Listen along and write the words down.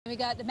We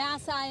got the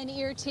Mass Eye and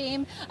Ear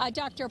team,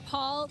 Dr.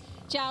 Paul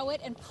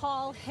Jowett and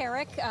Paul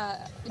Herrick,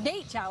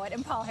 Nate Jowett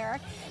and Paul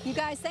Herrick. You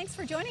guys, thanks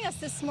for joining us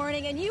this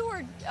morning. And you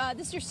were,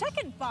 this is your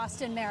second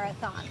Boston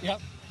Marathon.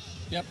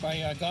 Yep,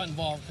 I got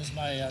involved because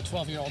my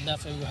 12-year-old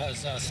nephew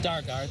has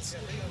Stargardt's,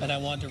 and I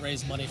wanted to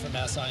raise money for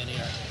Mass Eye and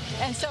Ear.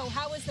 And so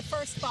how was the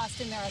first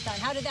Boston Marathon?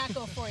 How did that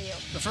go for you?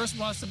 The first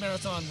Boston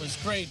Marathon was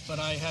great, but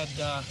I had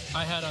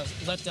a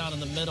letdown in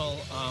the middle.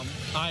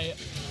 I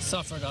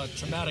suffered a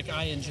traumatic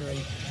eye injury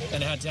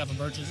and had to have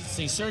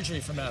emergency surgery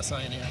for Mass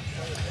Eye and Ear.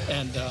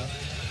 And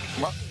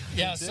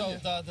yeah, so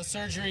the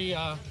surgery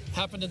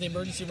happened in the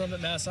emergency room at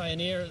Mass Eye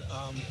and Ear.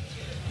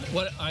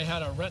 I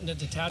had a retina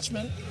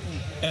detachment,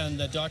 and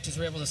the doctors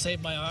were able to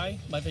save my eye.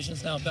 My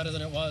vision's now better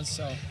than it was,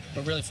 so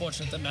we're really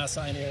fortunate that Mass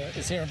Eye and Ear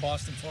is here in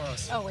Boston for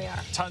us. Oh, we are.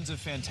 Tons of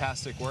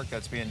fantastic work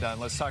that's being done.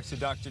 Let's talk to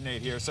Dr.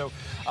 Nate here. So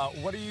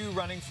what are you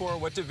running for?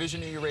 What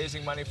division are you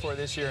raising money for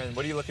this year, and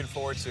what are you looking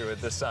forward to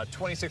at this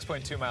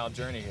 26.2-mile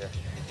journey here?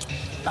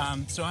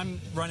 So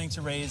I'm running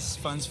to raise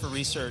funds for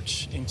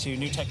research into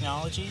new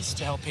technologies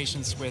to help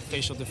patients with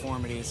facial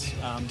deformities,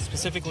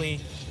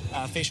 specifically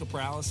facial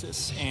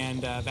paralysis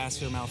and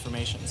vascular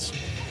malformations.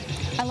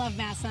 I love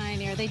Mass Eye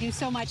and Ear. They do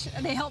so much.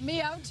 They help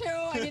me out too.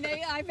 I mean,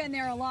 I've been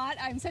there a lot.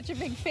 I'm such a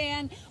big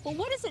fan. Well,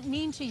 what does it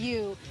mean to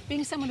you,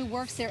 being someone who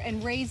works there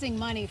and raising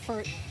money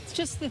for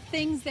just the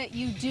things that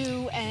you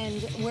do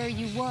and where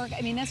you work?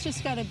 I mean, that's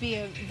just got to be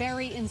a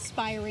very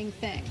inspiring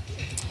thing.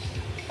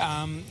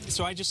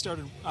 So I just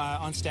started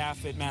on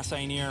staff at Mass Eye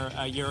and Ear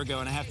a year ago,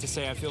 and I have to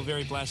say I feel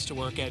very blessed to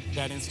work at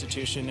that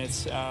institution.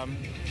 It's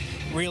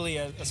really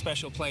a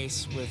special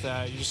place with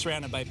you're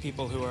surrounded by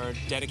people who are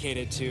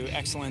dedicated to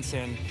excellence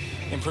and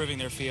improving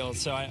their field.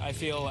 So I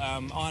feel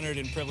honored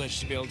and privileged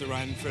to be able to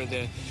run for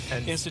the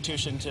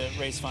institution to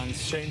raise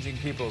funds. Changing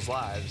people's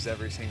lives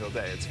every single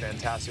day. It's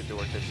fantastic to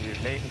work with you.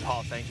 Nate and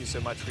Paul, thank you so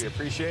much. We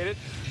appreciate it.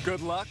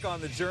 Good luck on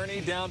the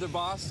journey down to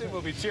Boston.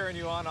 We'll be cheering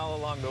you on all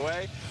along the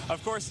way.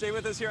 Of course, stay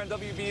with us here on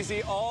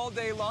WBZ all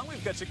day long.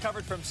 We've got you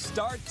covered from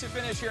start to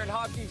finish here in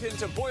Hopkinton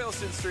to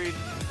Boylston Street,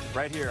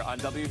 right here on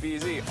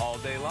WBZ all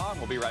day long.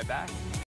 We'll be right back.